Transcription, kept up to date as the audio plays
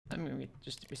anyway,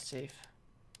 just to be safe.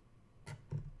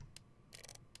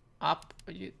 Up,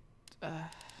 you... okay.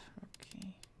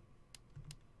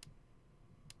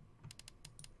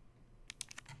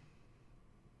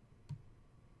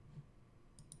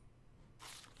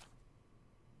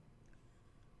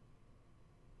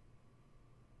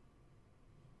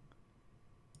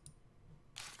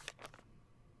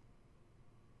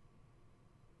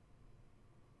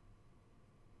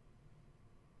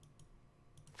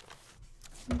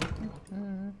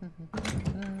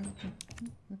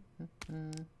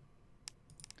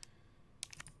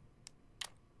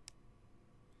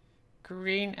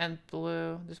 Green and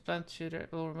blue. This plant shooter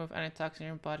will remove any toxin in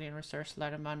your body and restore a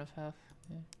slight amount of health.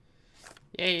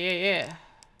 Yeah, yeah, yeah.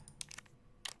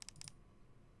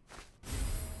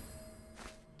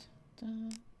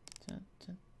 Dun, dun,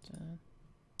 dun, dun.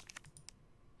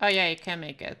 Oh yeah, you can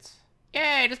make it.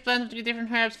 Yay! This plant with 3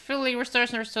 different herbs fully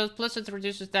restores and restores, plus it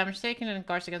reduces damage taken and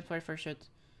guards against fire for a short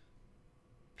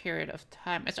period of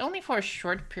time. It's only for a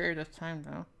short period of time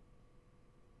though.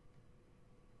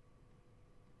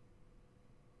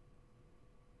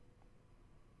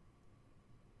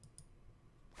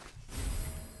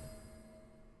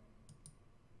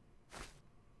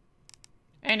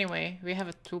 Anyway, we have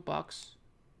a toolbox.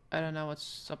 I don't know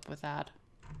what's up with that.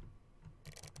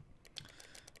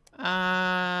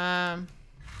 Yeah,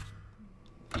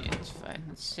 it's fine.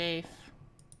 It's safe.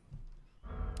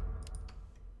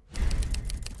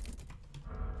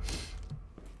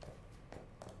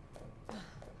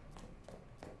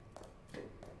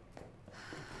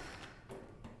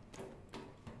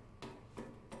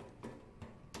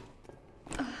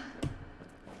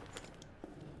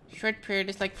 Short period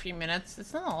is like 3 minutes.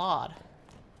 It's not a lot.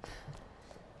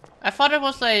 I thought it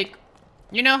was like,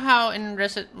 you know how in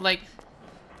like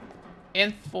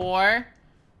in 4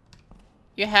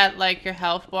 you had like your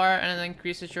health bar and it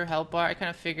increases your health bar. I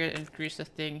kind of figured it increased the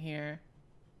thing here.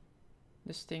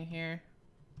 This thing here.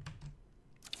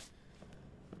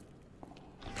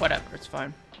 Whatever, it's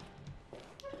fine.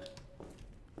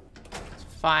 It's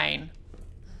fine.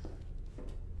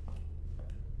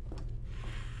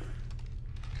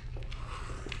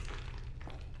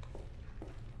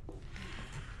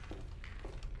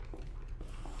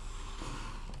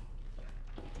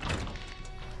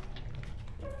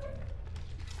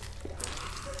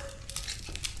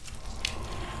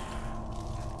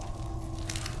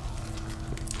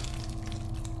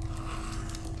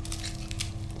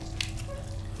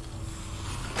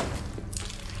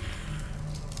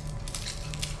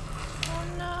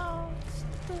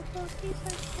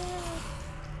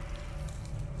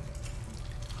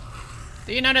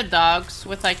 Do you know the dogs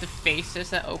with like the faces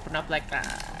that open up like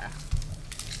that?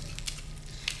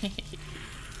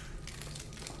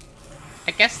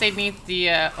 I guess they need the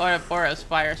Ouroboros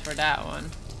fires for that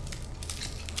one.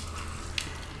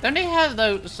 Don't they have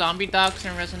the zombie dogs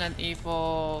in Resident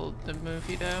Evil, the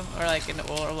movie though? Or like in the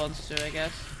older ones too, I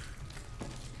guess.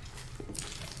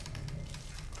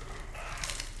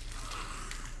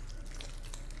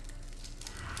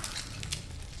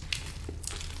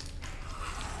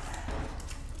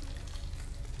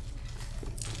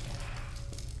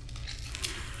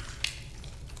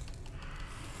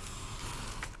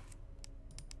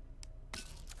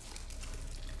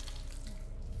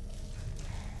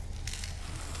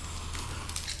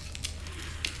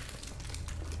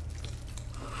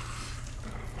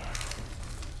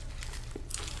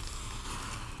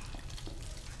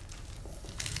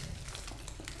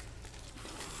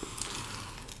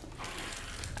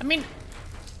 I mean,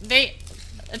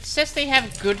 it says they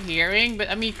have good hearing, but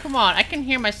I mean, come on, I can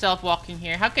hear myself walking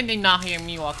here. How can they not hear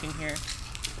me walking here?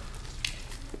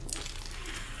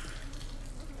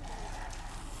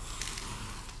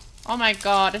 Oh my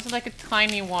god, this is like a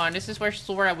tiny one. This is where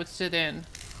Sora would sit in.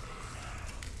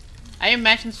 I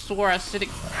imagine Sora sitting...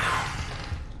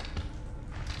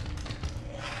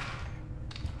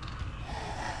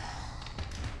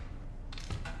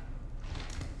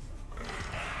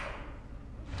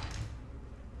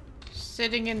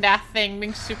 sitting in that thing,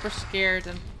 being super scared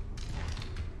and...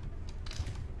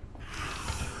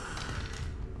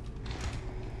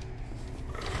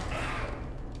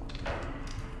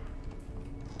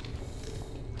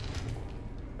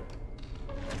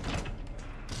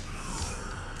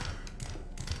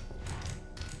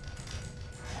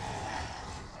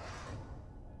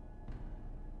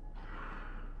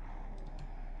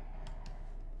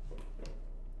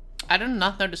 I do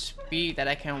not know the speed that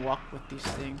I can walk with these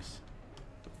things.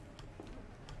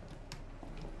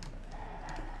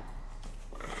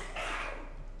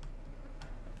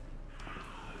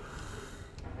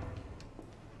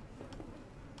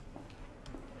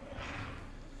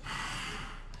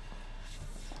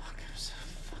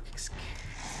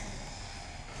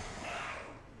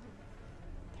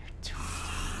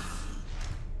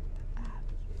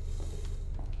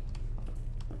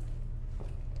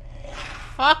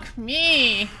 Fuck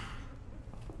me!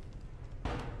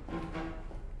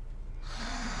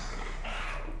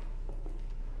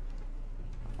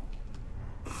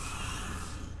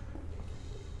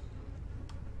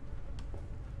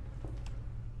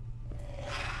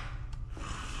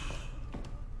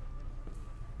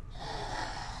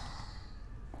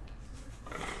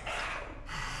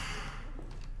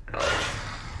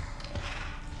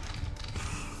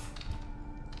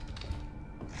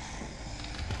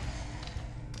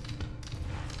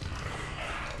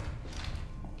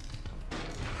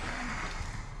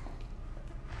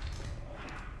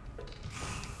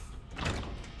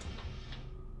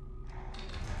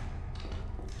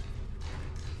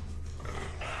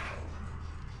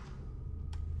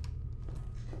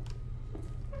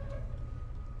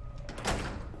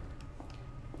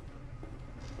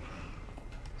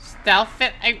 Stealth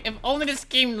it? If only this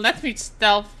game lets me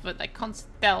stealth, but I can't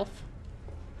stealth.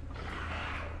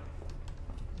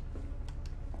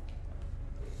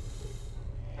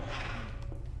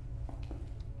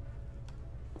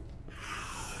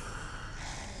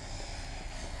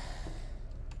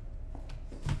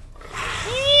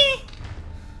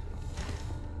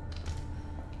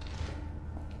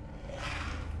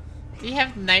 Do you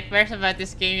have nightmares about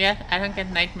this game yet? I don't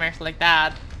get nightmares like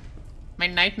that. My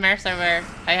nightmares are where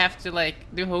I have to like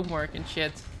do homework and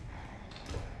shit.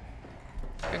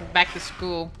 Going back to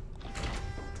school.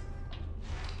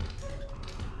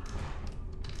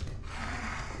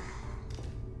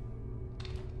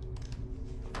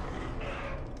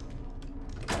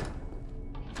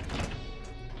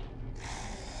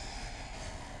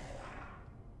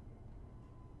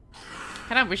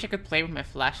 Kinda wish I could play with my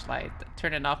flashlight,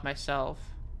 turn it off myself.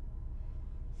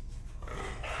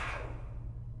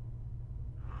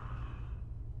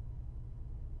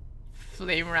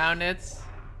 Flame around it.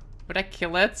 Would I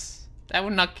kill it? That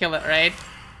would not kill it, right?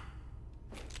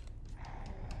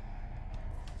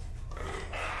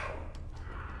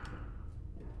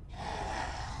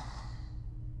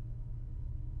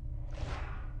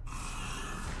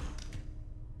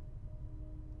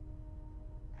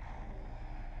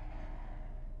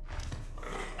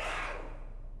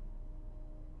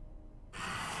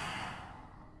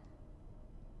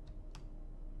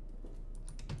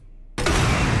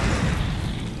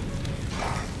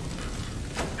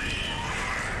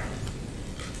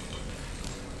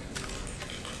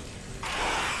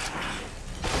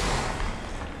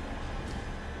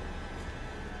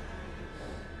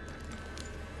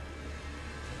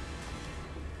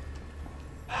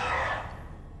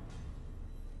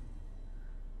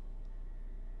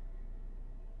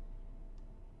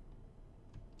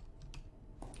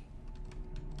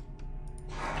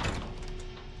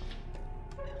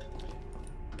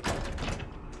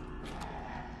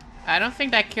 I don't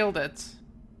think that killed it.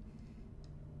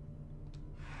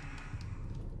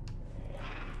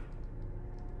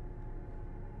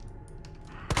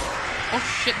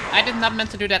 Oh shit, I did not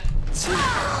meant to do that.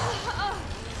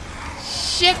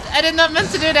 Shit, I did not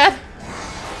meant to do that.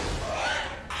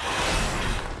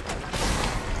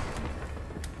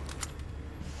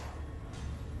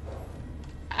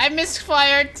 I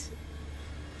misfired.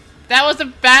 That was a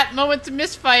bad moment to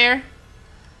misfire.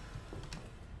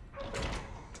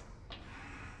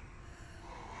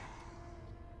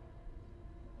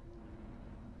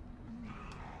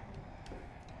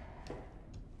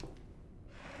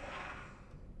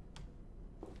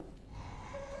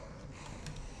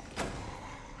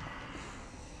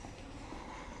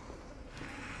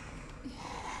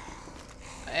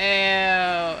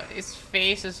 Ew, his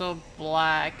face is all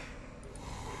black.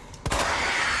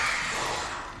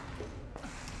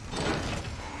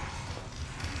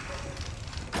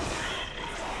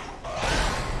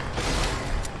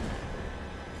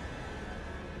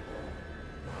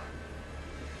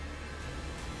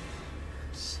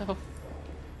 So...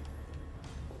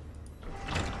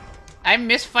 I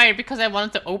misfired because I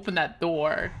wanted to open that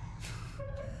door.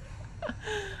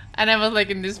 And I was like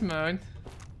in this mode.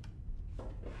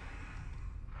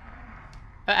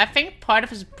 I think part of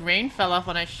his brain fell off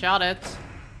when I shot it.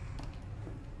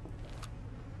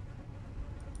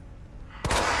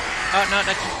 Oh no,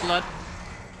 that's just blood.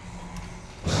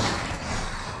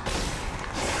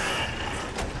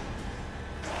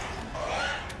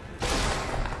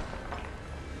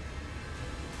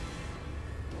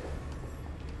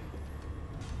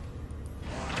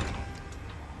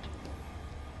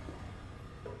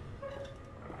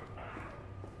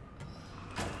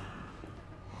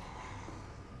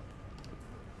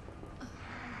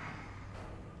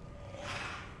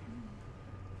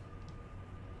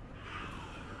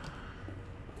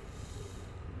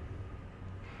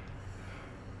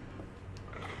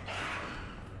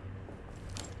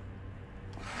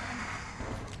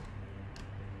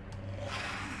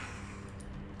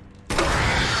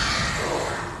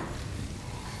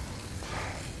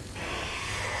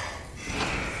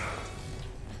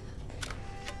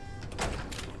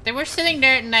 They were sitting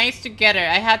there nice together.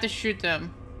 I had to shoot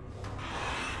them.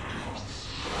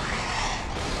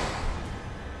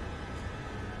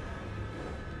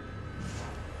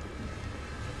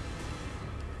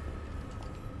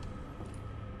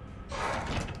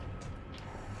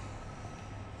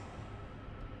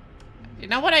 You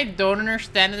know what I don't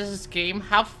understand in this game?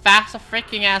 How fast a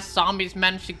freaking ass zombies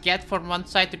manage to get from one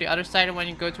side to the other side when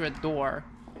you go through a door.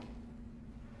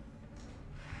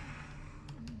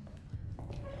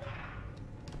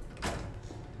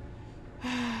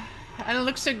 And it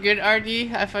looks so good,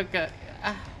 RD. I forgot.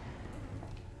 I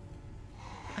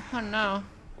don't know.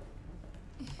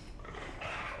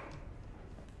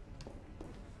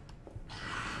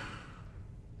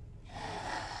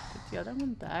 Did the other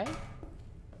one die?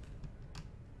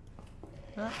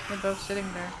 Oh, they're both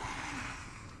sitting there.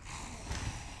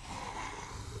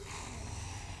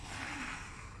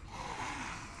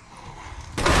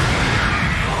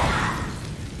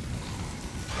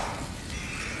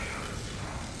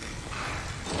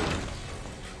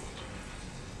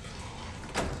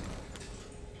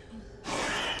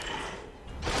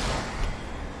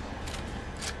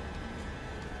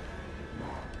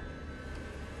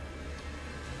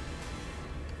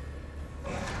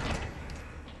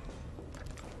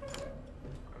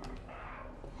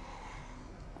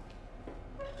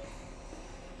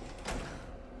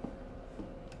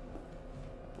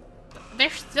 They're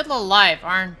still alive,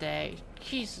 aren't they?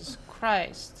 Jesus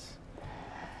Christ.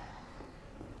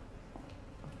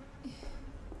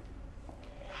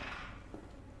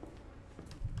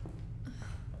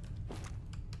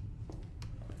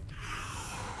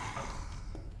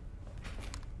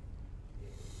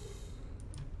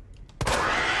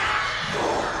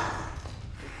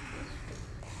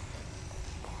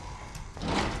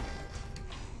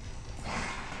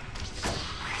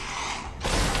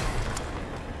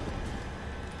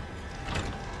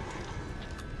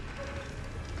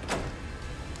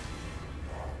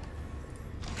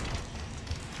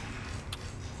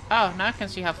 Oh, now I can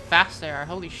see how fast they are.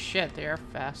 Holy shit, they are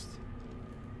fast.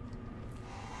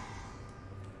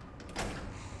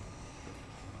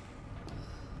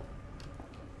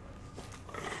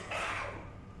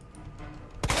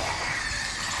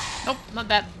 Nope, not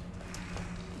that.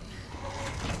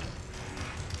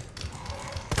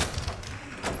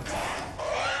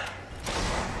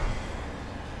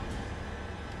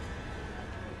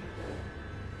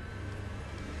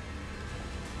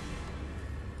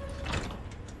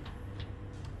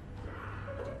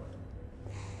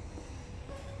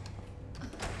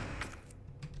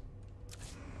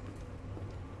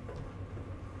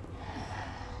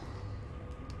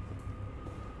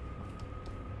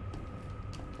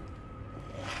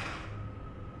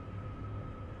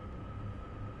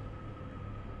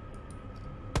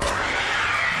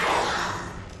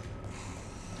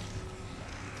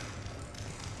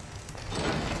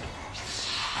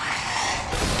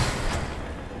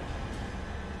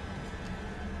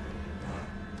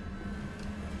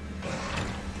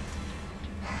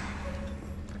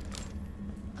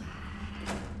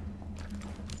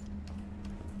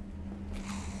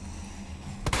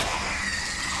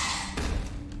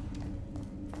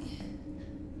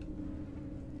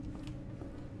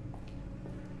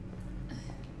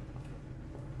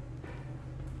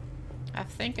 I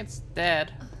think it's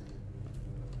dead.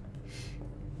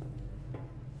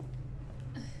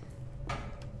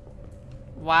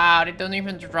 Wow, they don't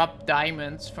even drop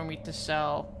diamonds for me to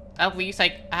sell. At least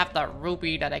I have that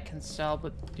ruby that I can sell,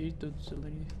 but they don't sell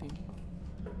anything.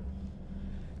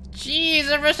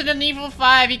 Jeez, in Resident Evil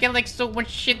 5, you get like so much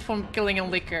shit from killing a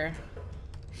licker.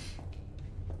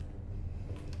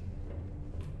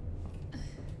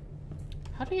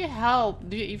 How do you help?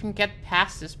 Do you even get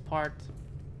past this part?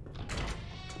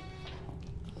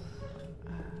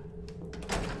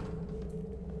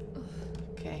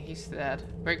 Okay, he's dead.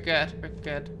 We're good, we're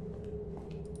good.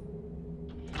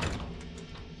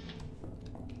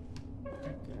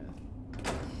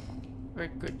 We're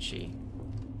Gucci.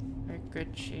 We're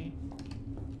Gucci.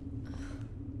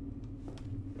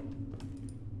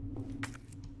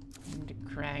 And the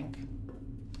crank.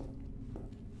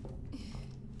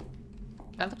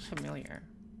 That looks familiar.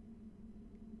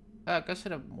 Oh, it goes to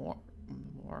the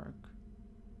morgue.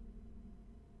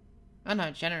 Oh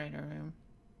no, generator room.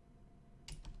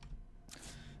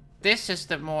 This is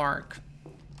the morgue.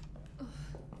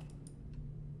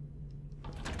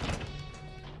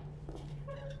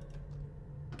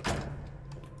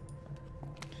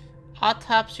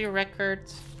 Autopsy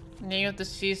records. Name of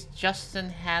deceased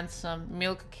Justin Handsome.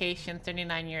 Male Caucasian,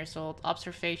 39 years old.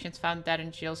 Observations found dead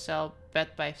in jail cell, bed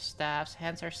by staffs.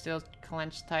 Hands are still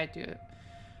clenched, tied to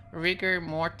rigor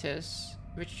mortis.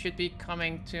 which should be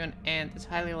coming to an end. It's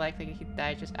highly likely he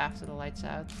died just after the lights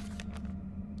out.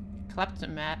 Clapped the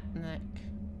mat neck.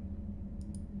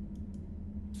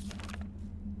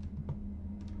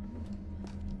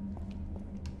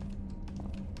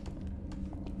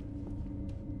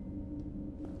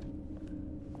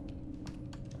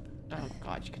 Oh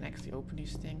god, you can actually open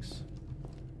these things.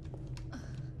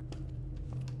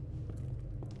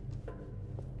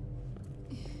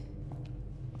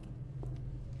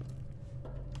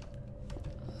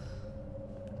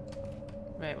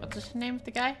 Wait, what's the name of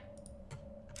the guy?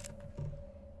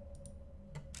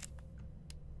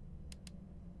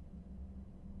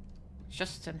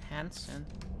 Justin Hansen.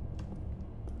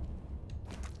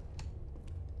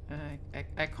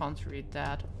 I can't read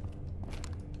that.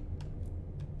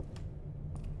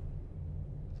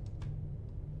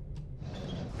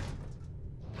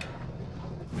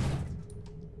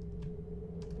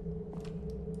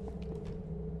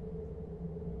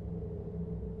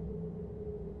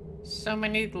 So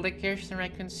many liquors in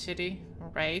Raccoon City,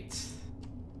 right?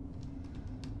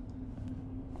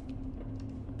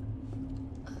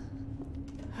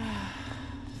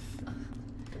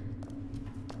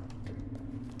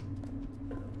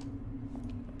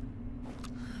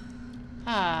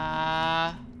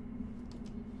 Ah.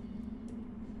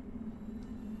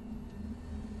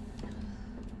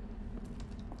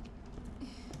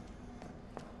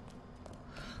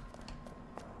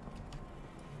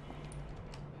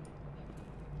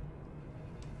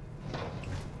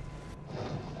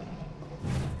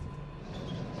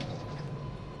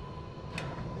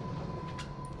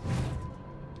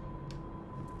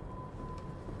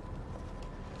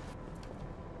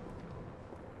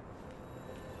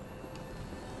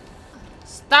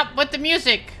 Stop with the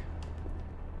music!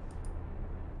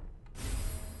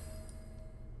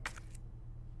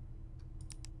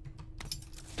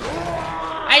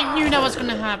 I knew that was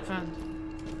gonna happen.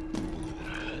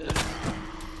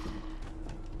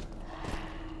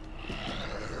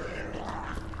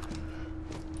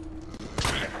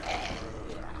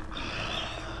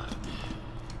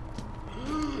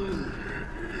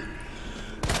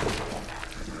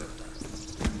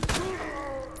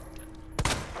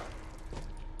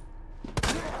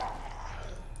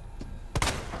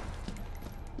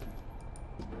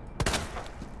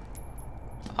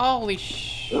 Holy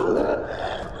sh! How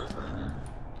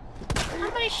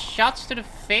many shots to the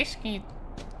face can you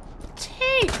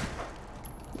take?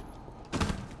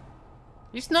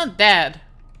 He's not dead.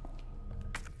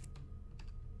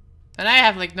 And I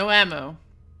have like no ammo.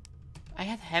 I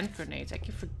had hand grenades. I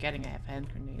keep forgetting I have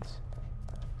hand grenades.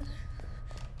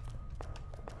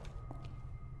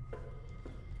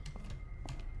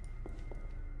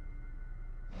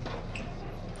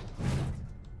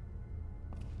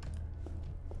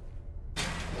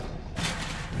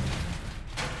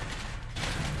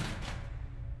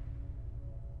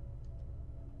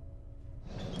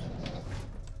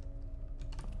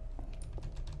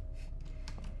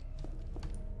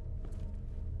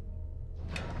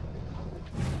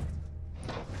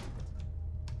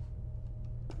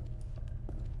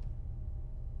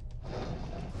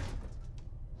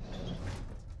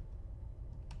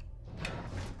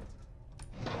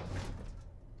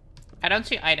 I don't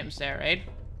see items there, right?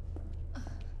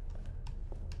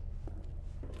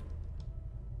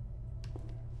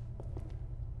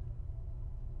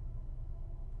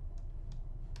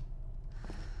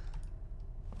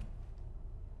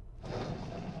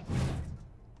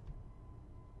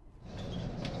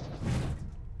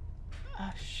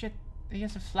 Oh shit, he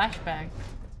has a flashbang.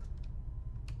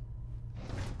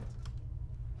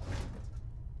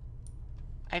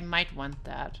 I might want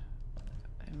that.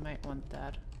 I might want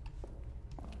that.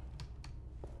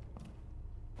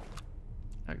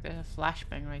 Look, there's a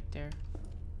flashbang right there.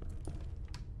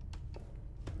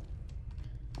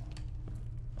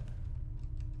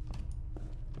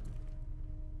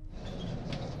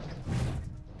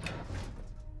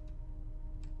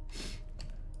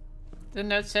 The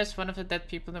note says one of the dead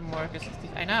people in the morgue is...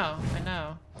 I know, I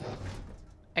know.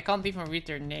 I can't even read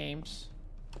their names.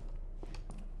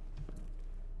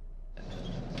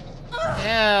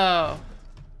 Ew.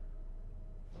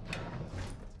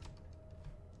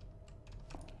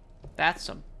 That's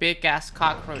some big ass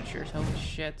cockroaches. Holy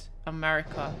shit.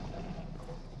 America.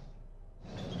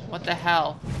 What the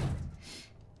hell?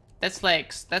 That's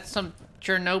like, that's some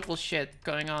Chernobyl shit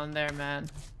going on there, man.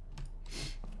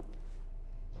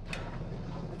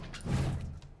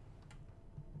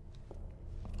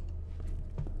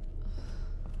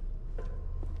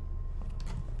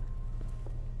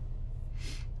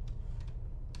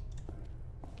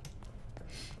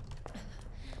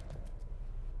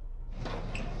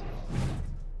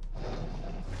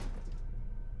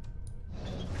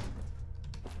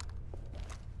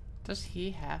 Does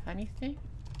he have anything?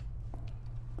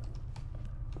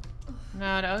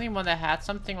 No, the only one that had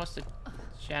something was the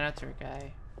janitor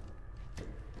guy.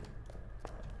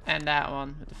 And that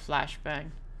one with the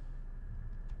flashbang.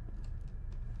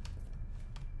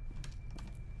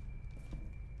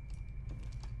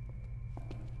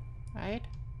 Right?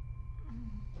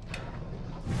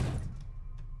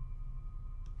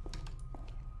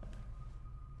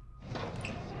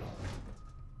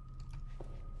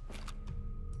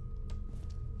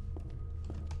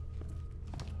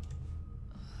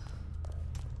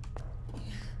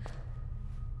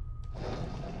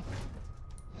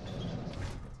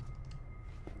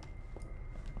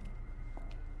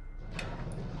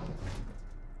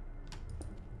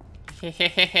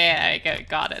 I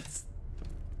got it.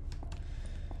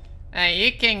 Now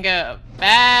you can go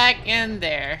back in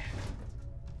there.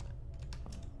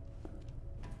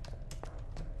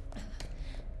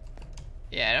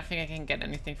 Yeah, I don't think I can get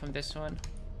anything from this one.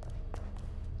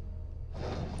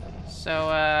 So,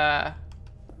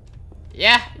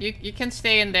 yeah, you can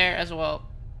stay in there as well.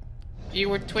 You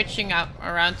were twitching up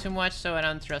around too much, so I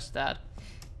don't trust that.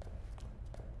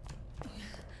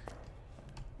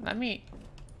 Let me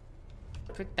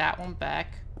put that one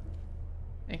back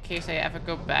in case I ever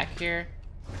go back here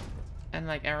and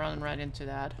like I run right into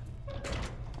that,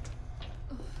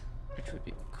 which would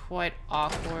be quite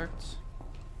awkward.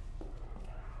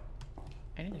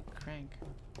 I need a crank.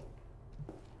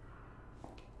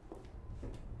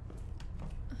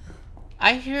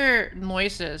 I hear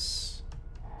noises.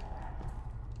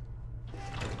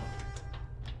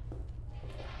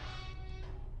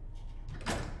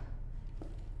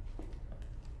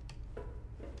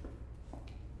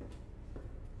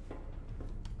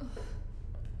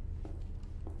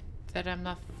 That I'm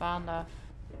not fond of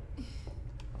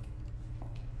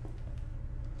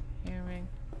hearing.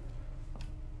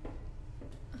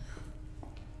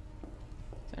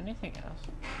 Is there anything else?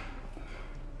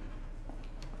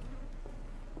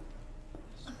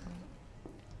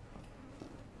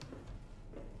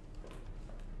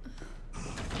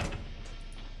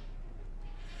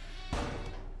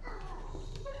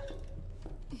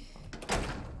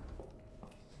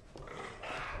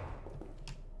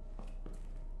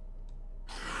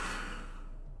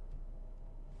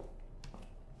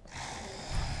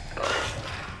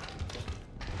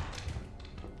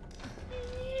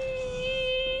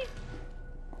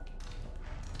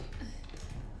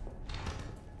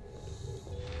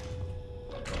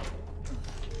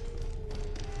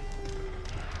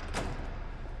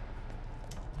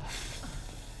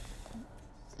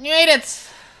 You made it!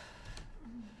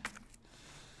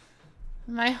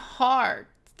 My heart.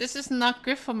 This is not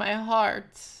good for my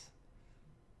heart.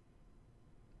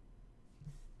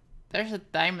 There's a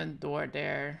diamond door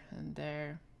there and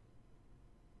there.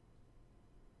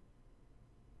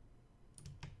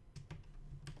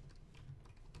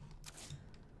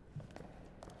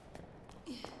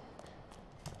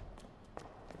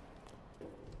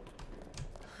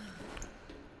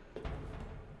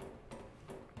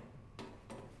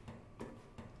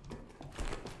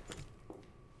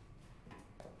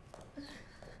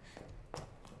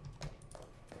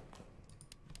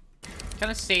 Kind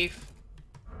of safe.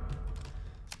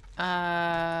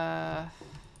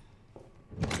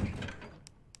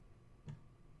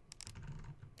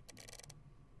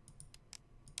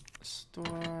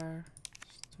 Store.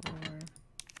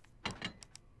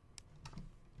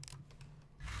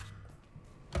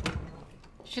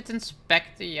 Should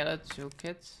inspect the yellow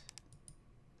toolkit.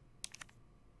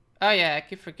 Oh yeah, I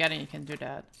keep forgetting you can do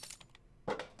that.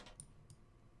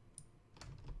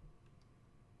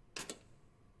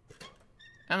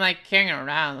 I'm like carrying it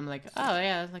around. I'm like, oh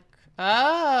yeah, it's like,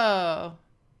 oh.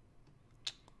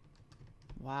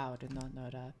 Wow, did not know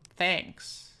that.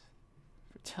 Thanks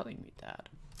for telling me that.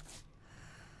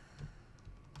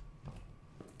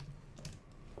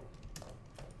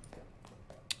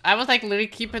 I was like literally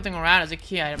keeping it around as a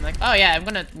key item. Like, oh yeah, I'm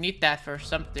gonna need that for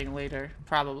something later,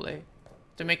 probably.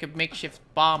 To make a makeshift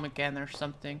bomb again or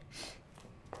something.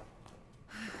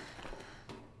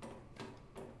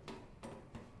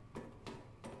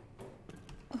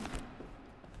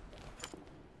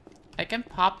 I can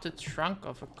pop the trunk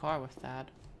of a car with that.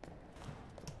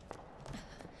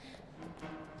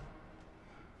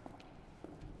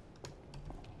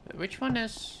 But which one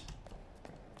is...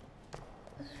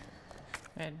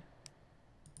 Wait.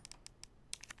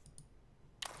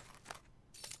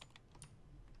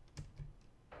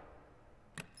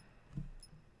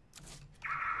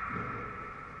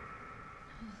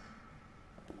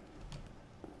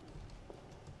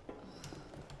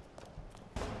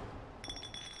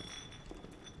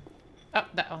 Oh,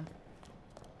 that one.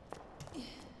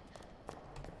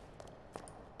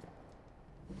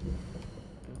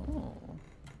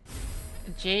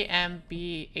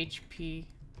 JMB HP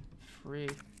free.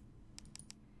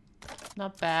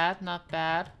 Not bad, not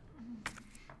bad.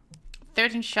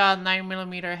 13 shot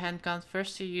 9mm handgun,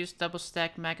 first to use double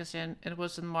stack magazine. It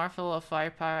was a marvel of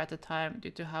firepower at the time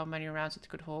due to how many rounds it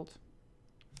could hold.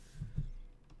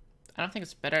 I don't think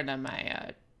it's better than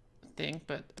my thing,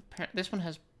 but this one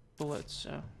has bullets,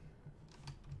 so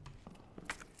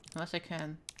unless I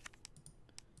can.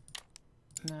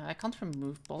 No, I can't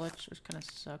remove bullets, which kind of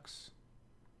sucks.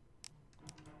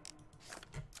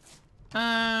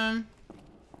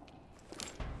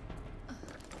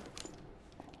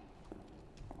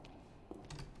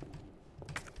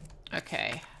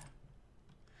 Okay.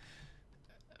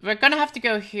 We're gonna have to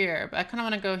go here, but I kind of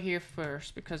want to go here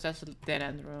first because that's a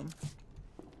dead-end room.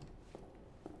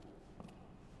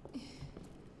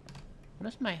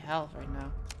 What is my health right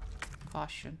now?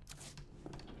 Caution.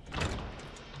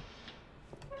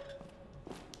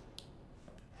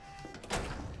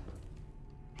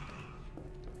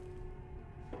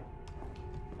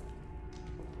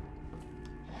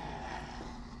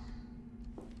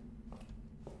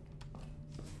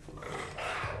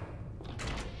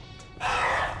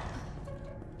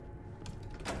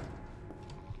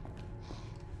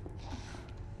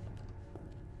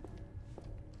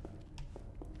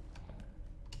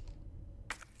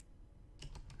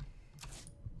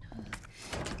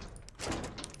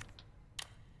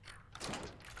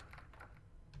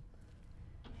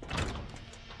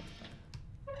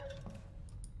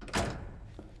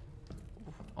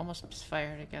 Almost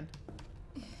misfired again.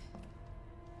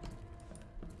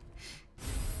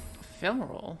 Film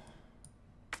roll.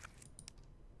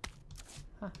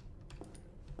 Huh.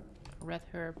 Red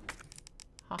herb.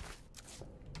 Huh.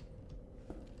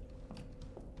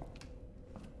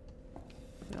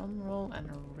 Film roll and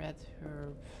a red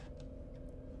herb.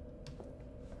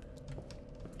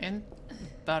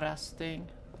 Interesting.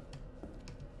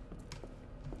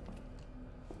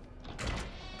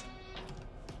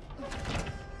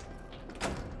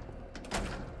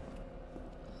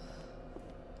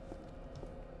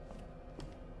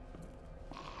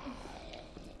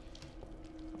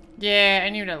 Yeah, I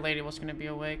knew that lady was gonna be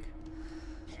awake.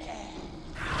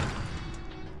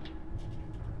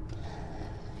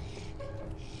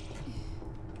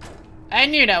 I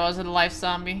knew that was a live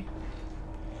zombie.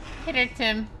 Hey there,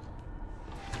 Tim.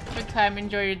 Good time.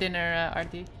 Enjoy your dinner,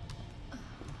 RD.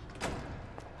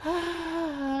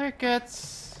 We're good.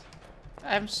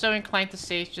 I'm so inclined to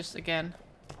save just again.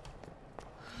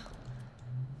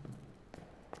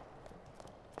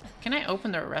 Can I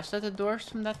open the rest of the doors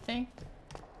from that thing?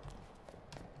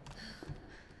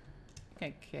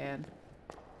 I can.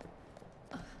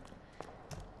 I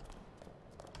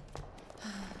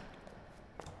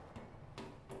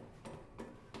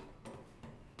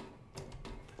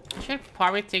should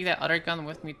probably take that other gun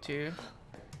with me too.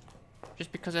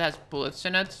 Just because it has bullets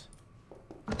in it.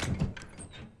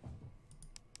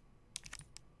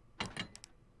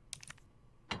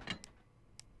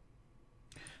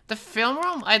 The film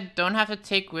room I don't have to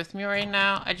take with me right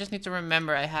now. I just need to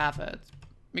remember I have it.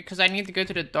 Because I need to go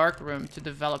to the dark room to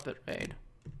develop it, right?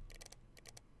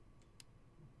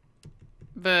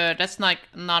 But that's like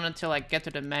not until I get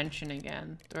to the mansion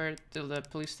again. Or to the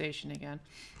police station again.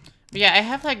 But yeah, I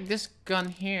have like this gun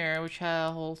here, which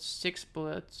holds 6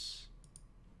 bullets.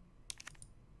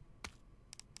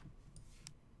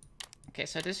 Okay,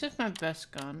 so this is my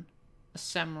best gun. A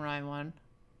samurai one.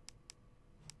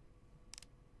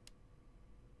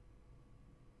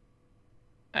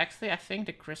 Actually, I think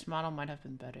the Chris model might have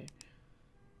been better.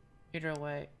 Either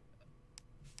way.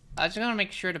 I just gotta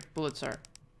make sure the bullets are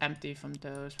empty from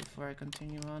those before I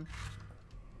continue on.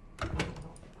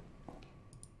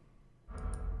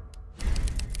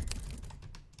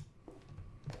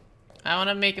 I want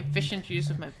to make efficient use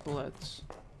of my bullets.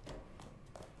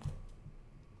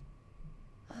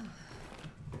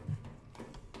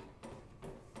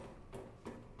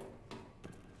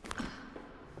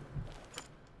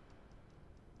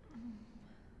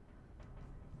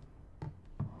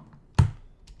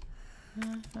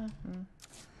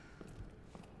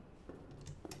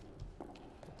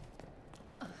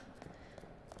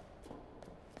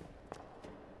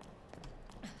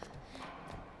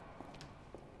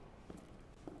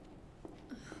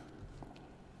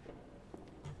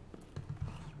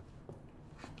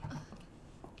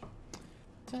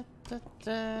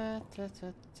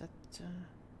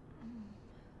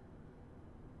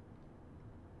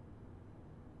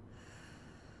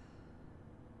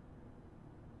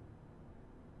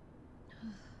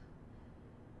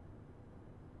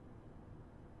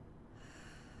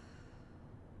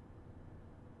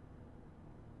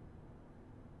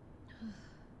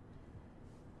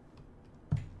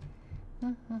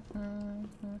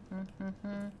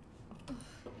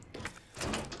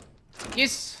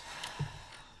 Yes.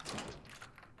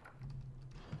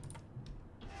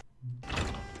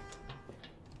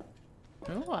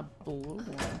 Oh, a blue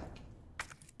one.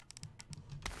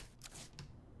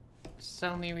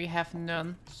 Suddenly we have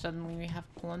none. Suddenly we have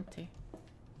plenty.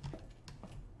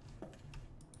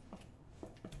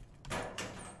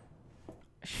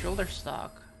 Shoulder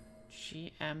stock.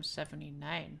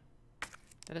 GM79.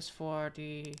 That is for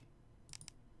the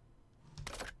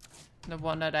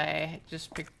one that I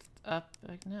just picked up.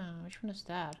 Like, no, which one is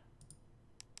that?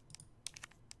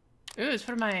 Ooh, it's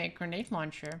for my grenade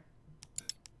launcher.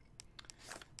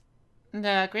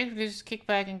 The grenade reduces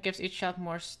kickback and gives each shot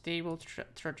more stable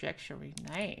trajectory.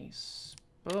 Nice.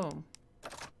 Boom.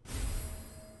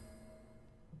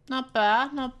 Not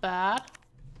bad, not bad.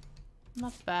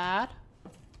 Not bad.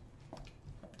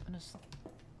 What is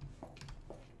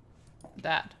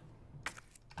that?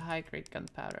 High grade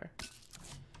gunpowder.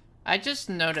 I just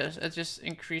noticed it just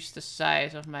increased the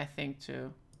size of my thing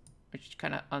too, which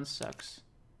kind of unsucks.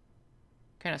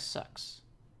 Kind of sucks.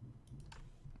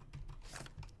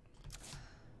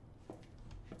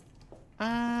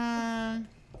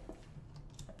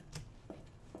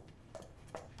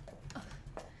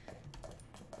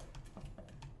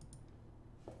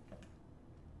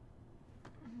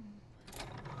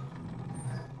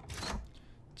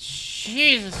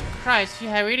 Jesus Christ,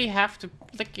 yeah, I really have to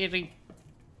lickety.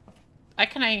 I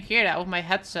cannot hear that with my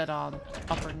headset on,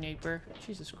 upper neighbor.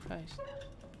 Jesus Christ.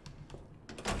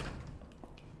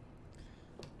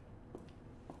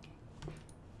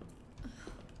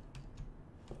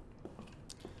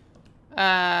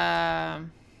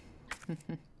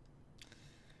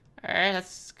 Alright,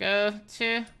 let's go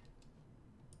to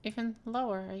even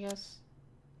lower, I guess.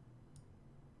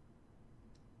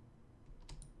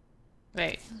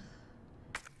 Wait.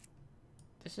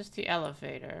 This is the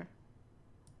elevator.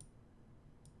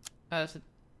 Oh, it's a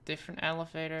different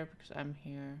elevator because I'm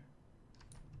here.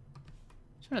 I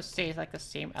just want to say it's like the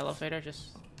same elevator,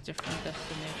 just different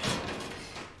destination.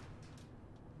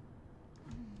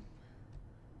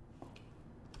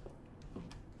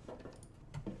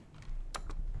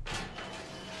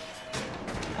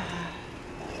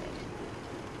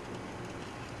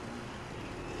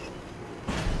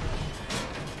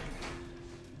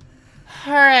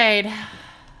 Alright.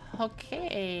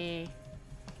 Okay.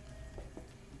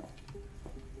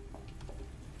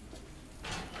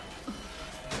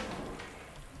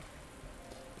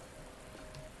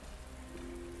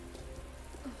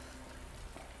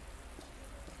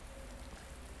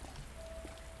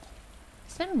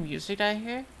 Is there music I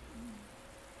hear?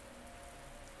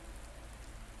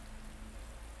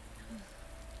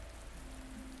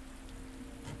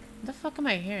 What the fuck am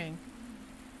I hearing?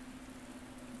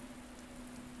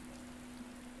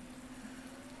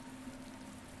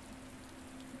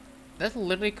 That's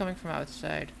literally coming from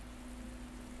outside.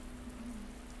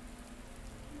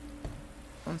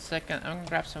 1 second, I'm gonna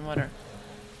grab some water.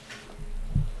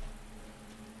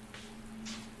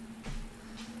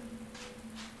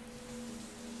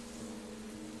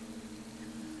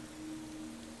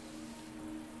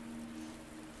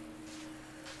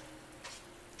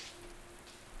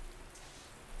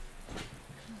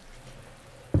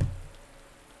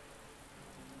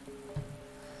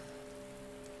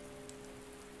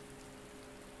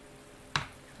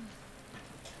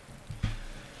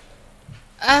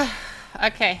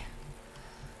 Okay.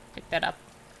 Pick that up.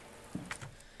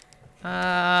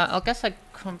 I guess I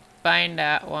combine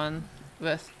that one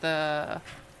with the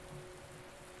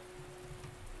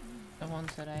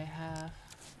ones that I have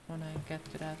when I get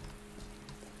to that.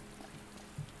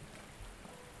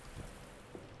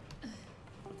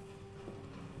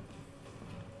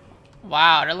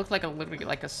 Wow, that looks like literally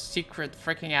like a secret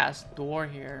freaking ass door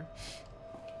here.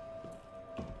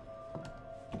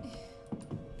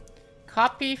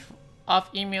 Copy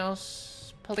of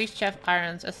emails, Police Chief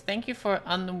Irons. As thank you for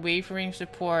unwavering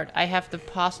support, I have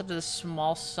deposited a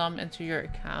small sum into your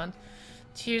account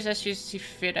to use as you see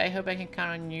fit. I hope I can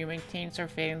count on you. Maintain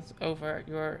surveillance over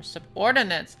your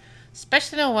subordinates,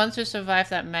 especially the ones who survived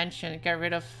that mansion. Get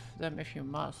rid of them if you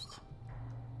must.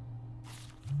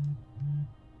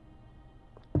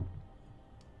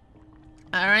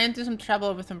 I ran into some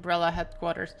trouble with Umbrella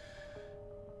headquarters.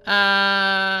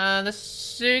 The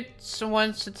suit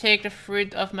wants to take the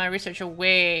fruit of my research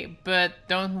away, but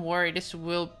don't worry, this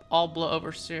will all blow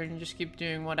over soon. Just keep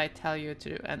doing what I tell you to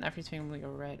do, and everything will be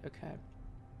alright. Okay.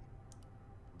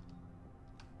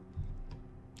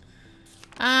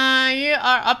 You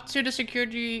are up to the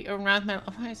security around my...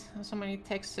 Oh, why is so many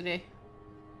texts today?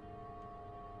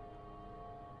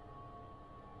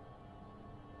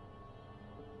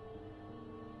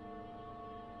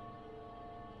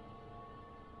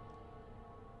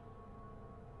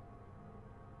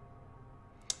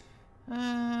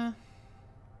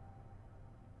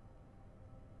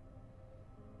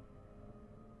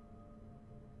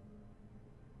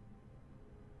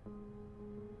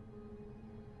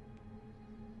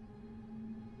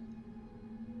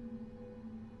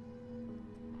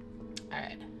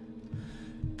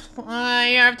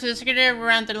 You're up to the security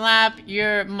around the lab.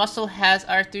 Your muscle heads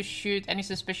are to shoot any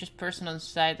suspicious person on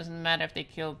sight. Doesn't matter if they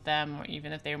killed them or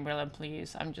even if they're Umbrella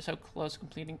employees. I'm just so close to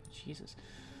completing. Jesus.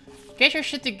 Get your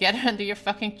shit together and do your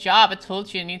fucking job. I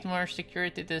told you need more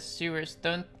security to the sewers.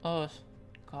 Don't. Oh,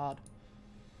 God.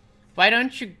 Why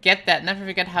don't you get that? Never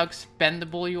forget how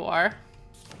expendable you are.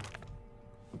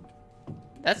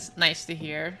 That's nice to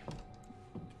hear.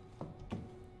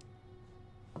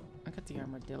 Look at the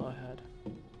armadillo head.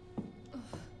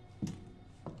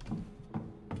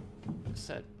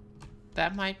 So,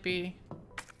 that might be...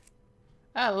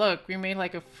 Oh, look, we made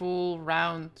like a full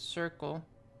round circle.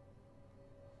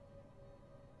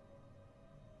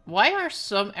 Why are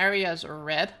some areas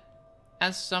red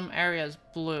and some areas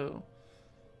blue?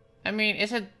 I mean,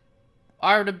 is it...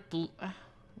 Are the blue...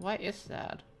 Why is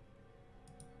that?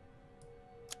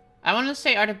 I want to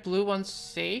say, are the blue ones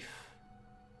safe?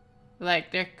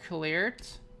 Like, they're cleared?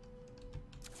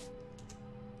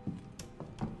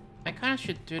 I kind of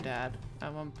should do that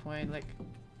at one point. Like,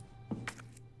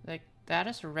 that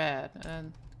is red.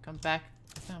 And come back...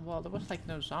 Oh, well, there was like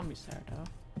no zombies there, though.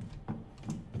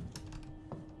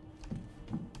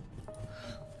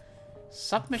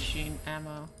 Submachine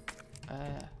ammo.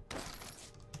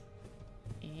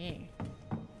 Yeah.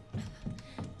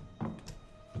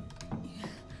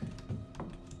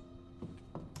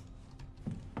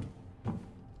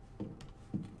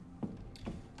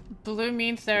 Blue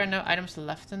means there are no items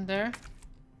left in there.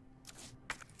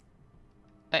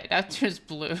 Wait, that there's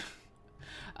blue.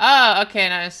 Oh, okay,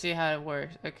 now I see how it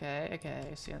works. Okay,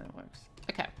 I see how it works.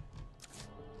 Okay.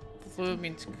 Blue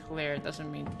means clear, it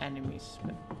doesn't mean enemies,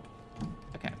 but...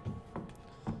 Okay.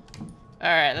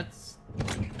 Alright, let's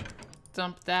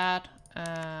dump that.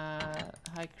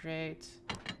 High grade.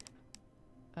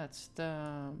 That's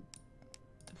the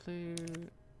blue...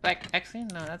 Like, actually,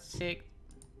 no, that's sick.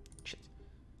 Shit.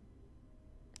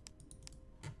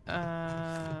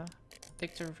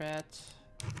 Take the red.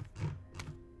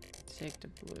 Take the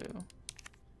blue.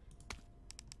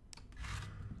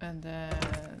 And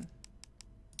then...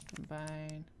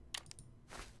 Combine.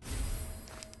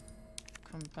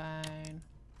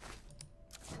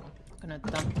 I'm gonna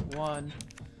dump one.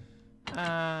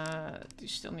 Do you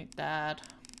still need that?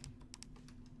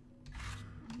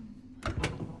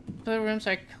 Blue rooms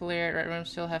are cleared, red rooms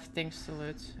still have things to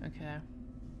loot. Okay.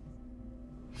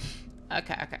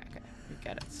 Okay.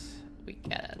 We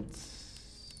get it.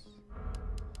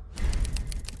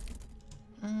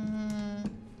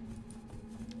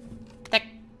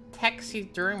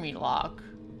 Taxidermy log.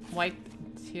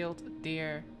 White-tailed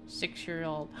deer.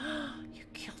 6-year-old. You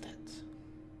killed it.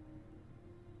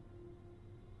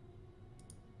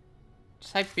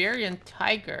 Siberian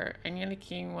tiger. I nearly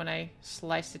came when I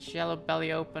sliced its yellow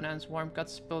belly open and its warm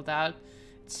guts spilled out.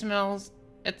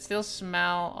 It still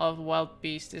smells of wild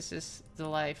beast. This is the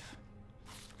life.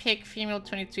 Pig, female,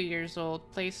 22 years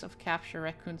old. Place of capture,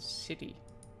 Raccoon City.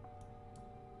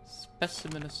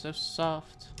 Specimen is so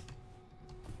soft.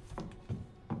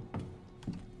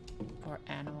 Poor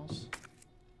animals.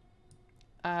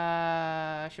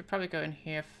 I should probably go in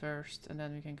here first, and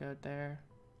then we can go there.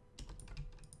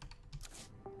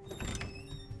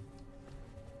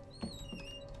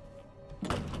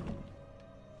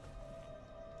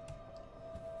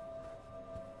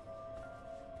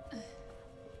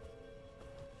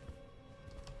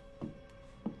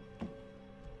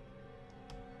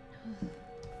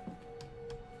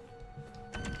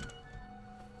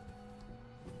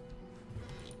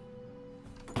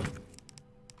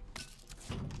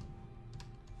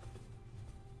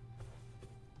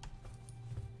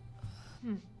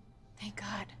 Thank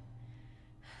God.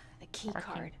 The key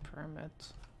card. Permit.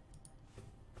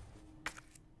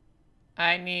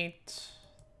 I need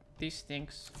these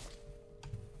things.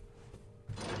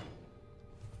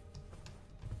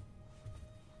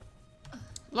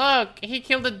 Look, he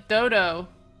killed a dodo.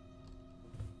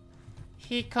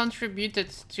 He contributed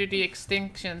to the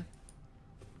extinction.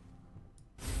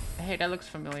 Hey, that looks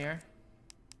familiar.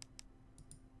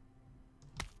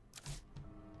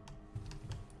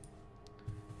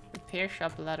 Repair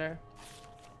shop letter.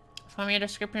 Find me a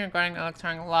description regarding an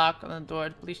electronic lock on the door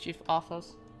at the police chief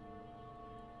office.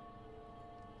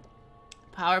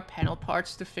 Power panel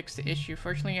parts to fix the issue.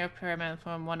 Fortunately, a repairman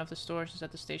from one of the stores is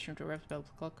at the station to rev the bell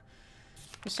clock.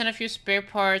 We sent a few spare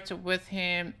parts with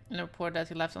him and report that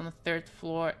he left on the 3rd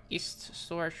floor east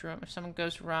storage room. If something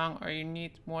goes wrong or you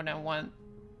need more than one,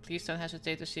 please don't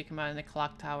hesitate to seek him out in the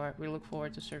clock tower. We look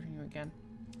forward to serving you again.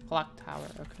 Clock tower,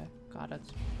 okay, got it.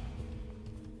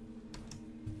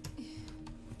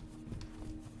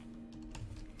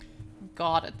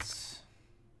 Got it.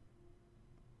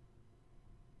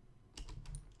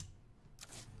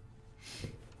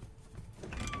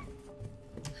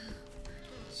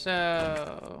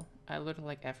 So I looted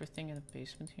like everything in the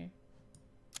basement here.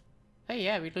 Oh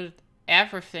yeah, we looted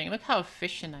everything. Look how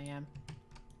efficient I am.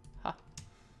 Ha.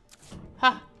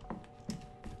 Ha.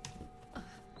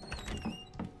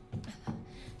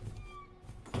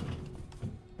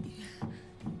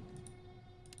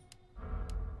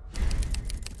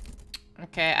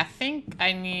 Okay, I think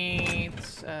I need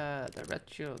the red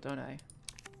jewel, don't I?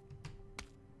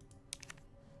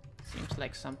 Seems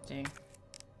like something.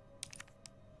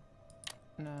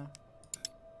 No.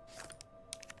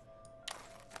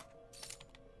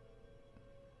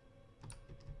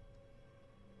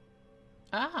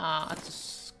 Ah,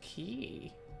 it's a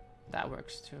key. That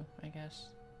works too, I guess.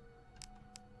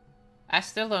 I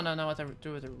still don't know what to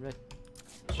do with the red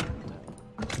jewel though.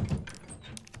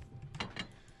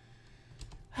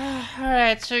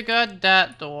 Alright, so we got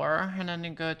that door, and then we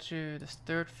go to the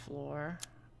 3rd floor.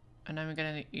 And then we get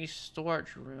in the east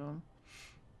storage room.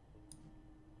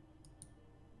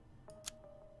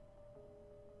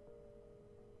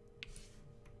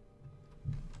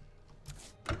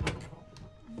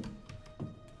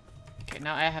 Okay,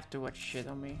 now I have to watch shit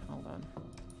on me. Hold on.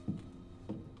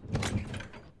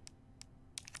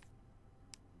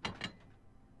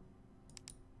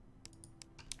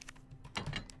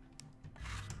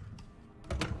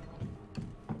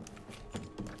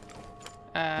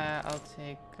 I'll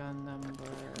take number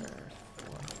 4.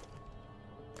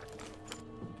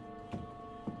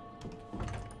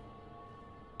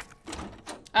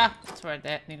 Ah, that's what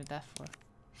I needed that for.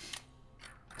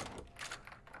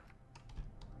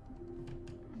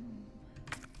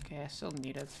 Okay, I still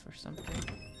need it for something.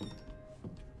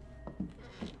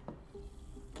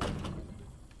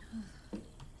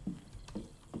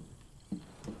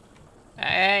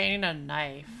 I need a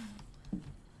knife.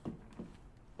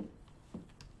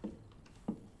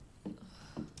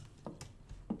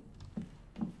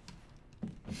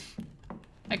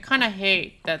 I kind of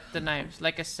hate that the knives,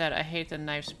 like I said, I hate the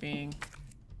knives being...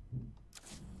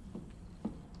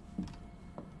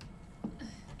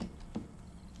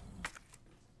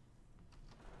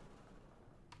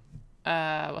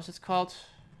 what's it called?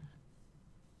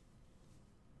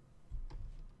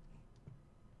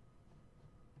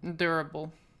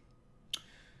 Durable.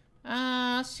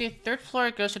 Let's see, 3rd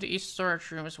floor goes to the east storage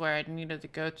room is where I needed to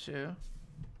go to.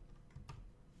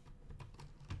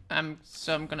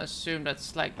 So I'm gonna assume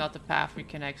that's like not the path we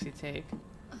can actually take.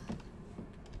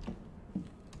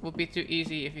 Would be too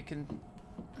easy if you can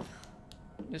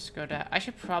just go there. I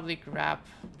should probably grab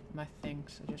my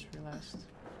things, I just realized.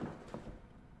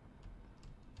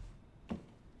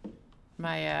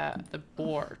 My, the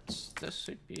boards. Those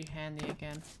should be handy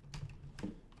again.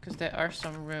 Because there are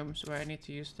some rooms where I need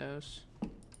to use those.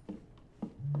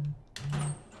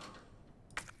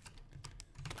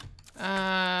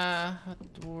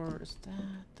 What door is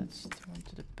that? That's the one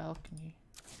to the balcony.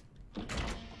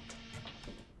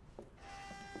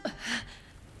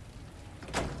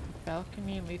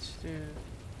 Balcony leads to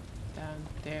down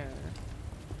there.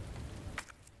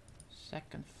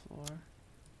 2nd floor.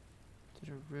 To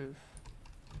the roof.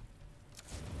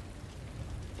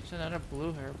 There's another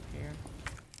blue herb here.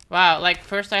 Wow, like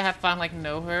first I have found like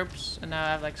no herbs, and now I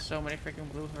have like so many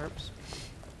freaking blue herbs.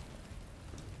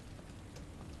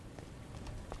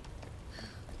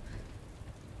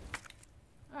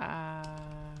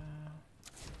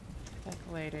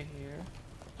 Like later here.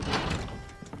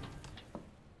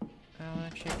 I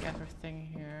wanna check everything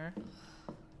here.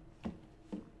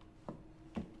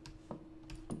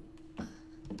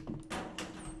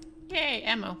 Yay,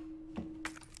 ammo.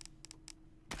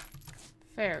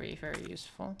 Very, very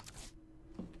useful.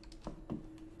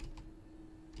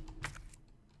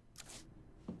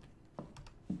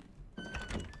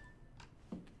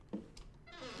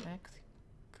 Next,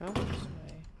 go this way.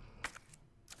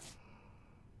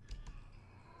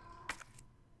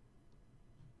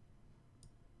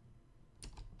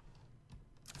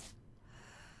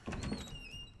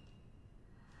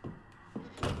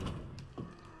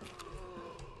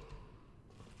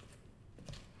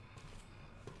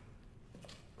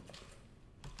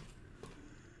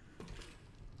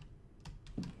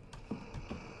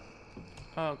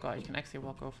 Oh god, you can actually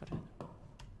walk over it.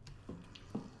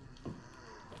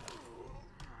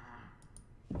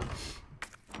 Where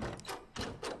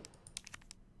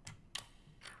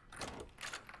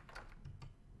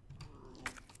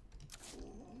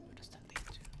does that lead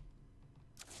to?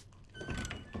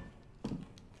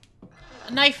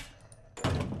 A knife!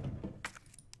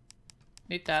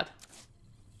 Need that.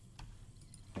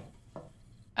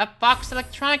 A box of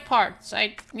electronic parts!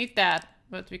 I need that,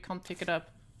 but we can't pick it up.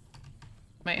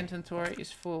 My inventory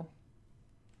is full.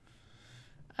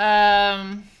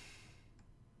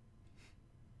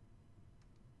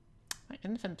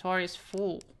 inventory is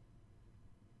full.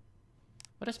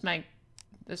 What is my...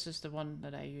 This is the one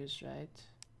that I use, right?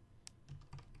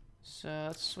 So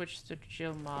let's switch to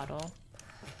Jill model.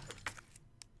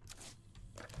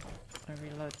 And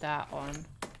reload that one.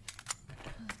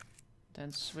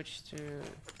 Then switch to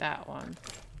that one.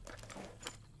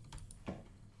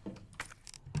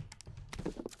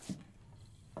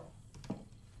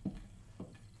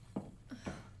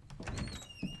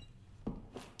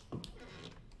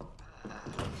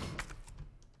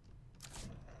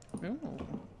 Ooh.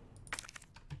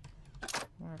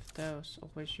 More of those,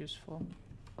 always useful.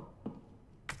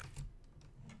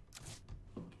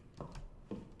 A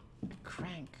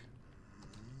crank.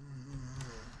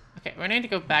 Okay, we need to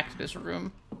go back to this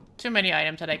room. Too many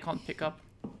items that I can't pick up.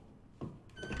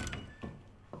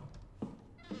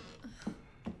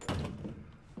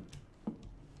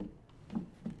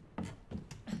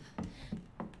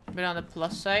 But on the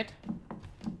plus side,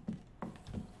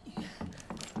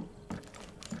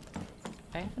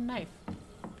 I have a knife.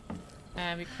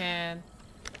 And we can...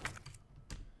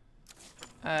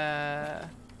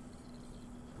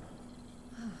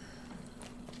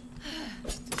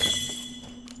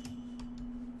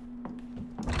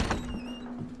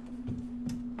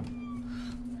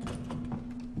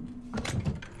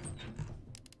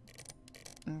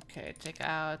 Okay, take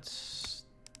out...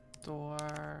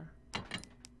 Store...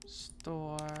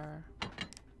 Store...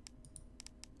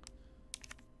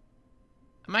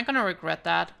 Am I gonna regret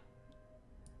that?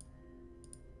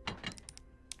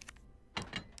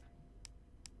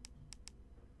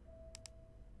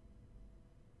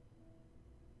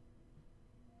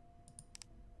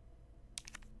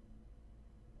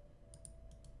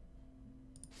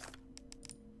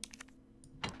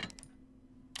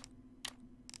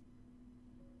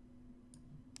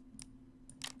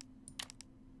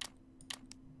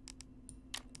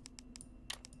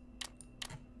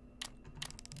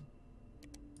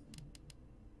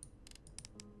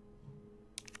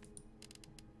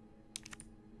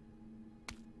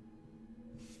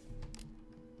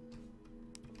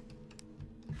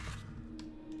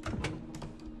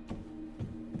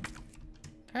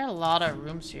 There are a lot of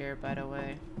rooms here, by the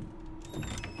way.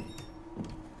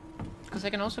 Because I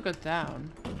can also go down.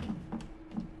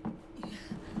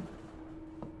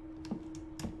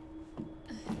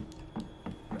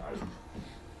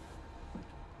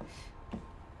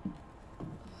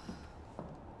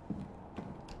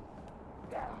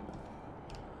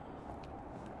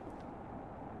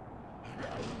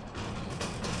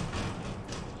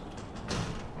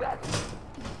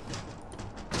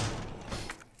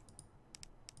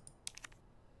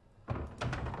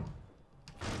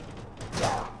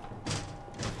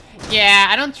 Yeah,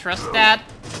 I don't trust that.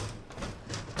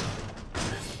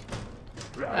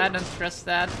 I don't trust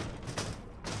that.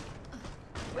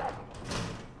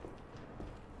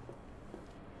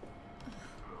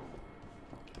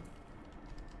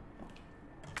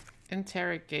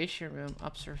 Interrogation room,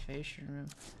 observation room.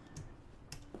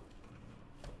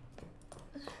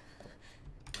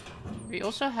 We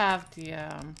also have the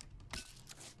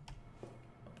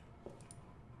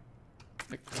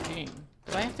green.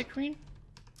 Do I have the green?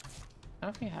 I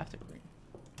don't think I have the green.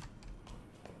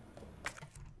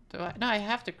 Do I? No, I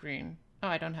have the green. Oh,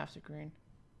 I don't have the green.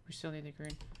 We still need the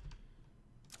green.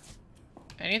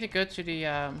 I need to go to the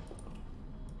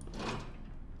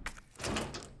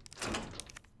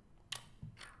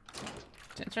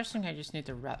It's interesting I just need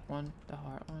the red one, the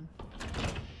heart one.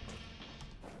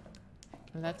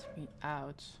 Let me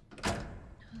out.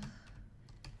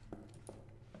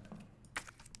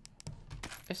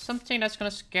 Is something that's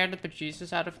gonna scare the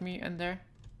bejesus out of me in there?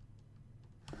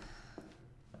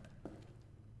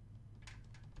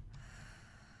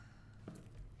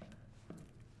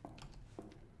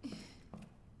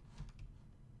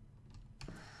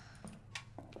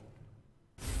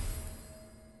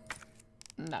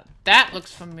 Now that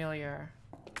looks familiar.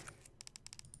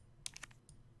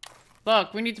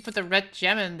 Look, we need to put the red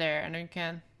gem in there and we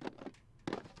can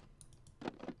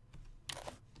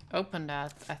open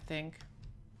that, I think.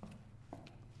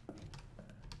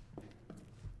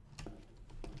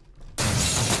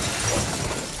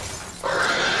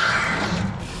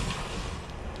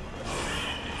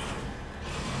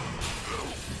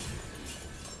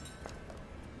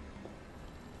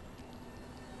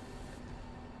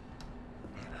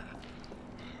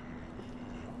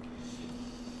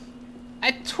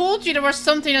 I told you there was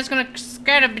something that's gonna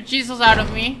scare the bejesus out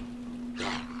of me.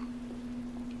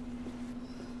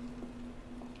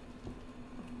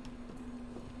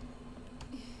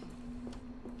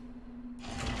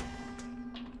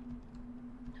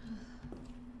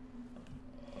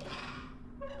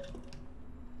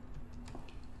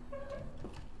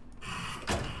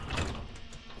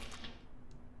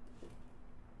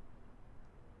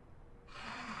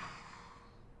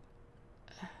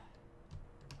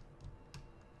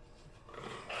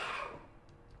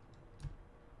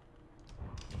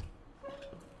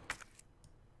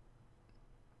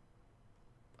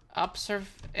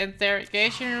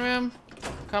 Interrogation room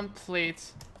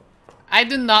complete. I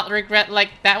do not regret, like,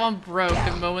 that one broke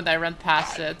the moment I ran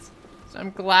past it. So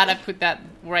I'm glad I put that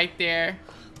right there.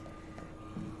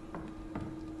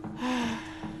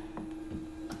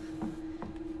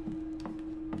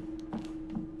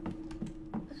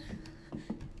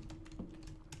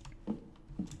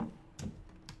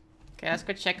 Okay, let's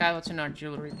go check out what's in our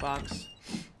jewelry box.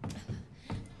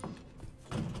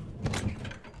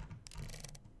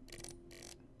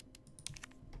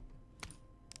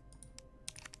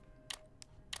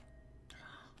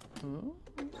 Ooh,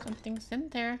 something's in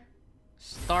there.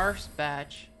 Stars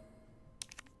badge.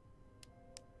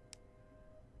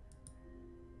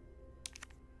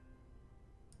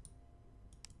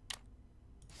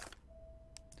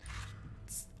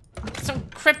 It's so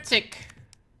cryptic.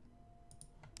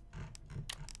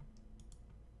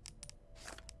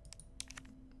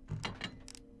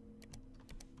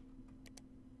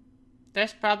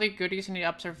 There's probably goodies in the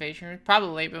observation room.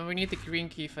 Probably, but we need the green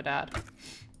key for that.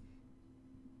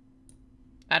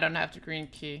 I don't have the green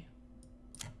key.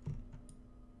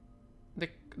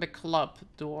 The club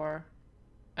door.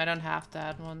 I don't have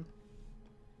that one.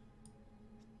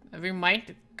 We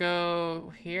might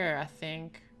go here, I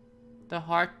think. The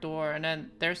heart door, and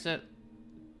then there's a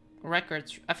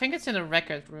records. I think it's in the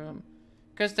record room.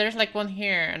 Because there's like one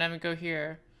here, and then we go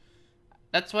here.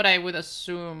 That's what I would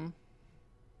assume.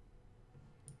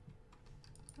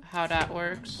 How that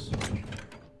works.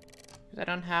 Because I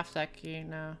don't have that key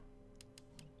now.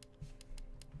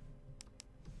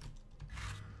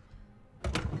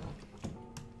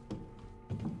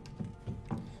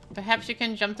 Perhaps you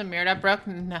can jump the mirror that broke?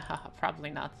 No, probably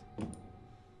not.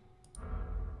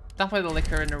 Don't put the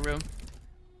liquor in the room.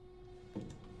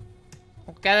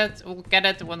 We'll get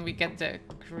it when we get the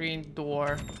green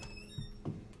door.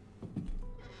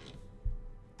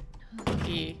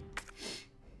 Key.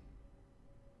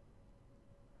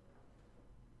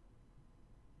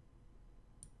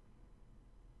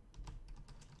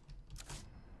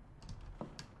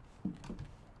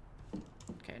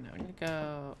 Okay, now we need to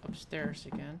go upstairs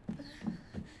again.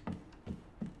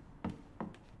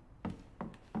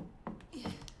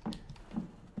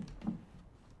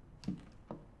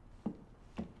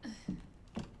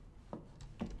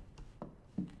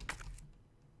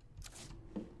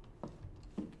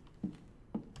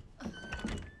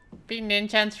 Be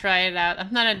ninja and try it out.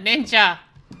 I'm not a ninja!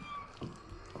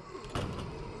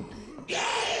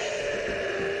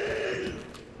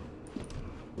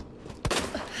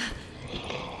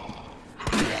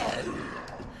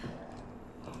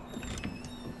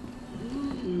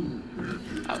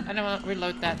 Oh, I don't want to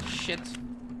reload that shit.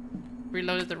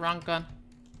 Reloaded the wrong gun.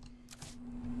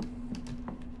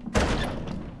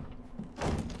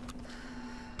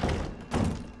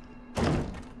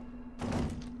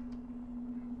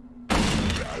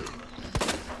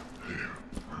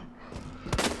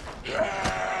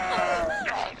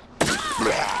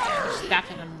 Stabbed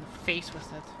him in the face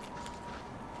with it.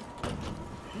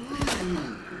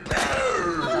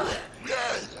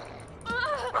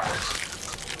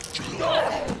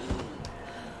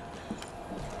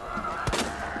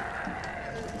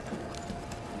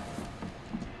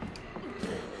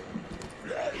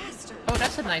 Oh,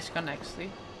 that's a nice gun,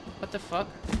 actually. What the fuck?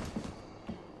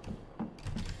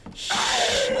 Shh!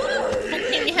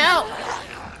 Fucking hell!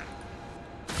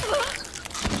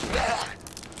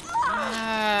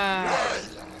 Ah.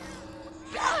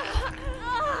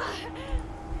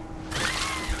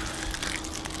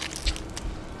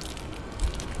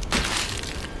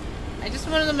 I just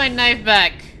wanted my knife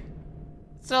back.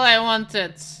 That's all I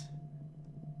wanted.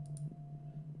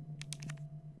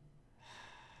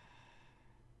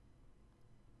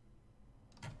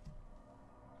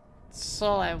 That's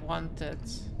all I wanted.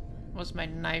 Was my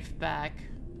knife back.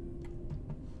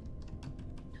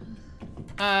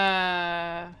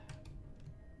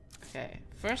 Okay.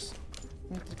 First,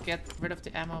 I need to get rid of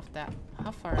the ammo of that.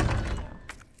 How far am I now?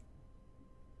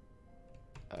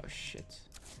 Oh shit.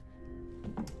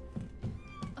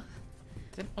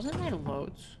 Wasn't my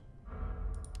loads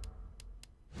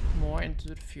more into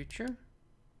the future?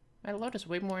 My load is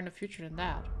way more in the future than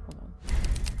that. Hold on.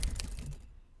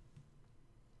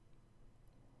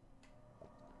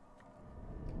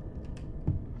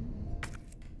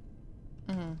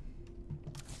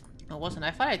 It wasn't.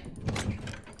 I thought I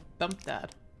dumped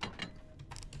that.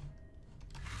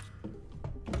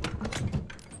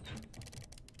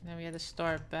 Then we had the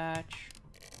star batch.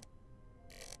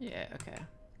 Yeah, okay.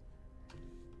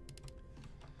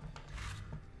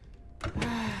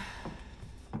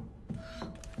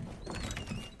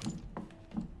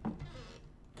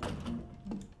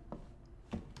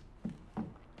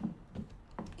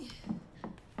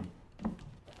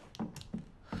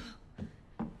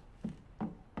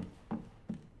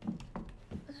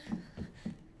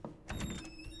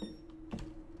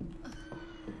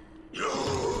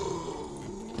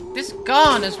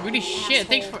 gun is really shit. It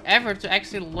takes forever to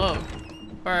actually load.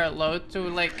 Or load to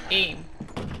like aim.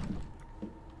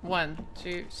 1,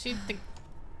 2, see the...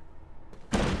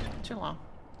 Too long.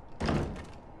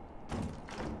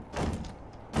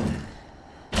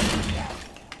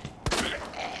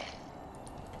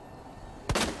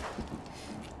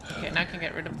 Okay, now I can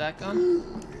get rid of that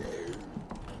gun.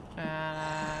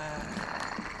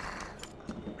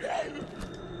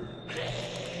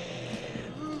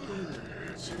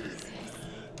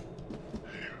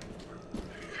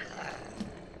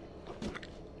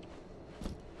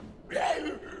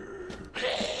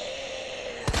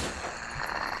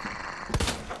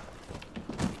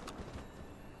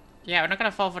 Yeah, we're not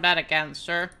gonna fall for that again,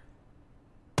 sir.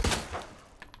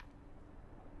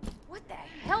 What the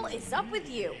hell is up with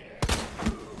you?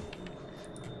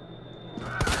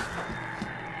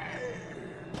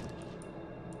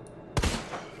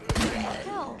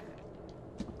 Hell.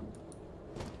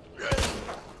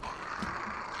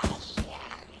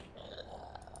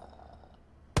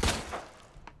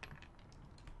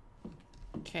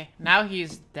 Okay, now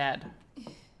he's dead.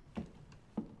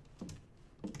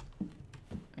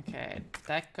 Okay,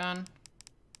 that gun.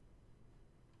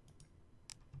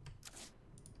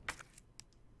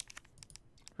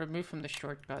 Remove from the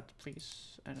shortcut,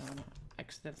 please. I don't wanna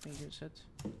accidentally use it.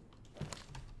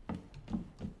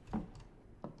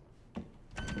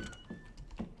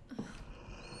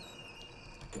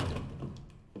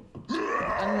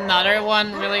 Another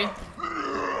one, really?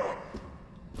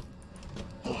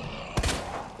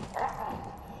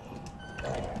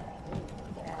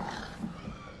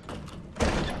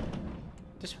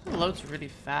 This one loads really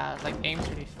fast, like aims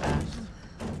really fast.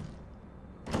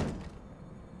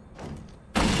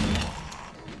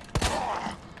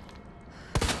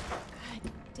 God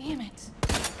damn it.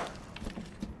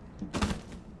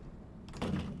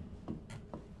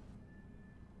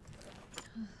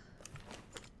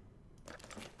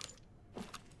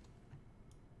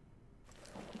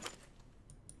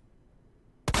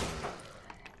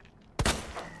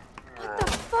 What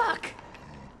the fuck?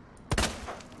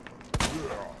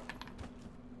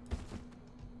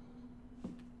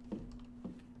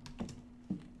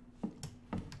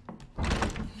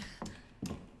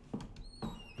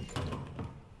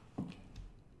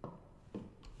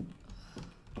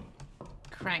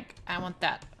 Crank, I want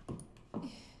that.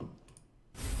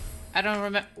 I don't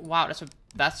remember. Wow,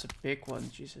 that's a big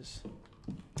one, Jesus.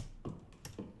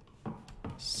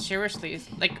 Seriously, it's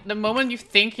like the moment you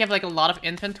think you have like a lot of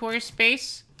inventory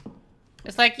space,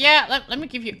 it's like, yeah, let me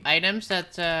give you items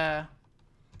that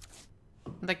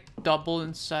like double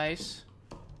in size.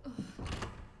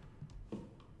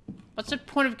 What's the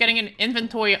point of getting an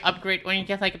inventory upgrade when you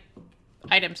get like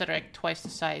items that are like twice the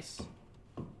size?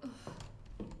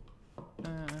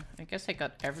 I guess I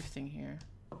got everything here.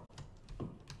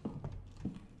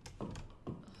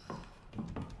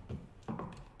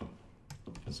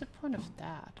 What's the point of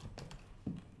that?